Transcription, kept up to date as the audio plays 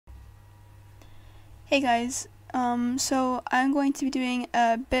Hey guys, so I'm going to be doing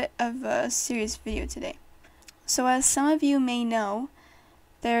a bit of a serious video today. So as some of you may know,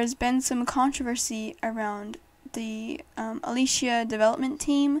 there's been some controversy around the Alicia development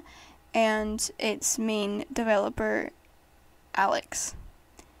team and its main developer, Alex.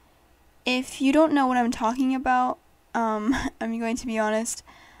 If you don't know what I'm talking about, I'm going to be honest,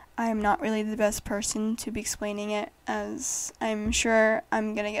 I'm not really the best person to be explaining it, as I'm sure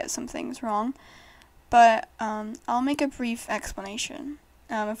I'm gonna get some things wrong. But I'll make a brief explanation.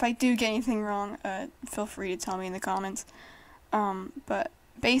 If I do get anything wrong, feel free to tell me in the comments. But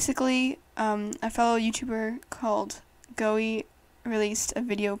basically, a fellow YouTuber called Goey released a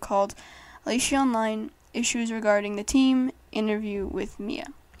video called Alicia Online Issues Regarding the Team Interview with Mia.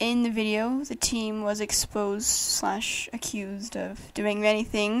 In the video, the team was exposed/accused of doing many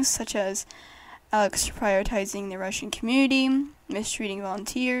things, such as Alex prioritizing the Russian community, mistreating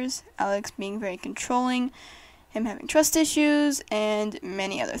volunteers, Alex being very controlling, him having trust issues, and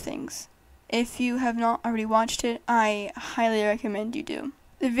many other things. If you have not already watched it, I highly recommend you do.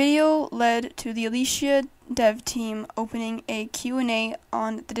 The video led to the Alicia dev team opening a Q&A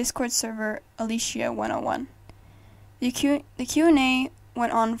on the Discord server Alicia 101. The Q&A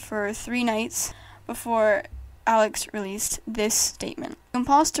went on for 3 nights before Alex released this statement. You can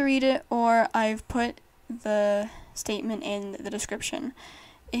pause to read it, or I've put the statement in the description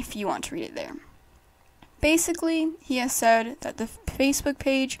if you want to read it there. Basically, he has said that the Facebook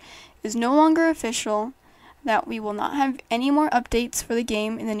page is no longer official, that we will not have any more updates for the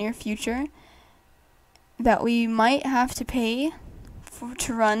game in the near future, that we might have to pay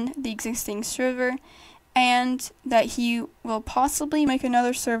to run the existing server, and that he will possibly make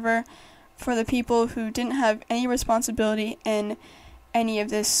another server for the people who didn't have any responsibility in any of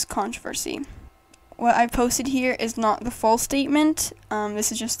this controversy. What I posted here is not the full statement.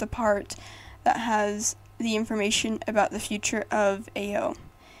 This is just the part that has the information about the future of AO.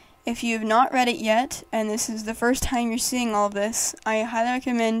 If you have not read it yet, and this is the first time you're seeing all of this, I highly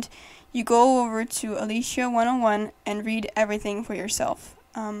recommend you go over to Alicia 101 and read everything for yourself.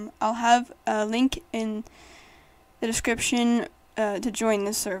 I'll have a link in the description to join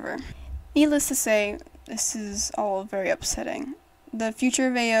this server. Needless to say, this is all very upsetting. The future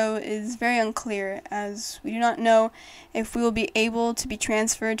of AO is very unclear, as we do not know if we will be able to be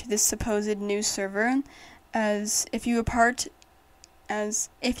transferred to this supposed new server, as if you are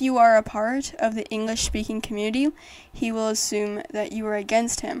a part of the English-speaking community, he will assume that you are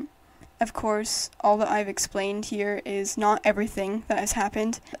against him. Of course, all that I've explained here is not everything that has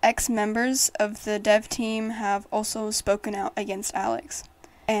happened. Ex-members of the dev team have also spoken out against Alex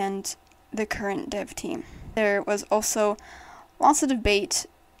and the current dev team. There was also lots of debate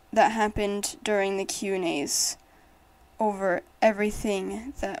that happened during the Q&As over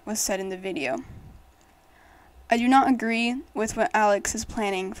everything that was said in the video. I do not agree with what Alex is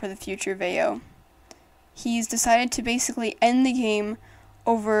planning for the future of AO. He's decided to basically end the game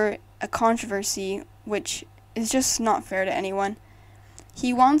over a controversy, which is just not fair to anyone.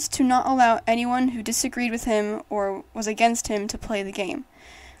 He wants to not allow anyone who disagreed with him or was against him to play the game.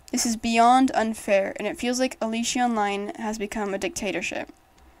 This is beyond unfair, and it feels like Alicia Online has become a dictatorship.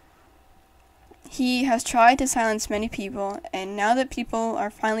 He has tried to silence many people, and now that people are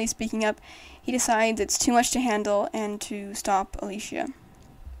finally speaking up, he decides it's too much to handle and to stop Alicia.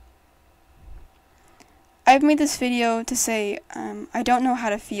 I've made this video to say I don't know how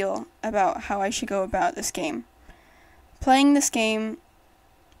to feel about how I should go about this game. Playing this game,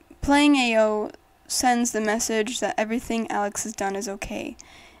 playing AO, sends the message that everything Alex has done is okay,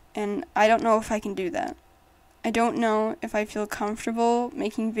 and I don't know if I can do that. I don't know if I feel comfortable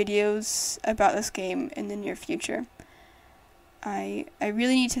making videos about this game in the near future. I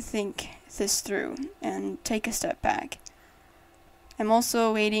really need to think this through and take a step back. I'm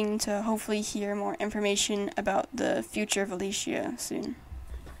also waiting to hopefully hear more information about the future of Alicia soon.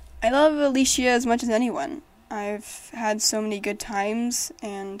 I love Alicia as much as anyone. I've had so many good times,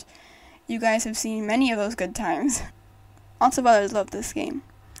 and you guys have seen many of those good times. Lots of others love this game.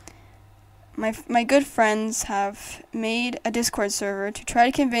 My good friends have made a Discord server to try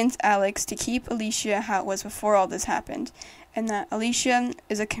to convince Alex to keep Alicia how it was before all this happened, and that Alicia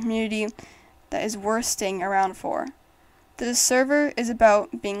is a community that is worth staying around for. The server is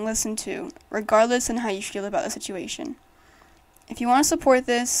about being listened to, regardless on how you feel about the situation. If you want to support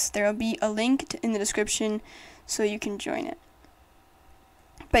this, there will be a link in the description so you can join it.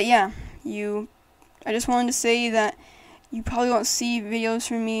 But yeah, I just wanted to say that you probably won't see videos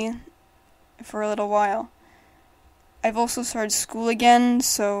from me for a little while. I've also started school again,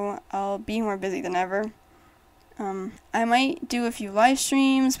 so I'll be more busy than ever. I might do a few live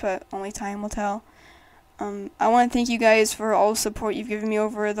streams, but only time will tell. I want to thank you guys for all the support you've given me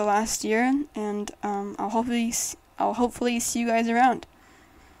over the last year, and I'll hopefully see you guys around.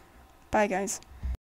 Bye, guys.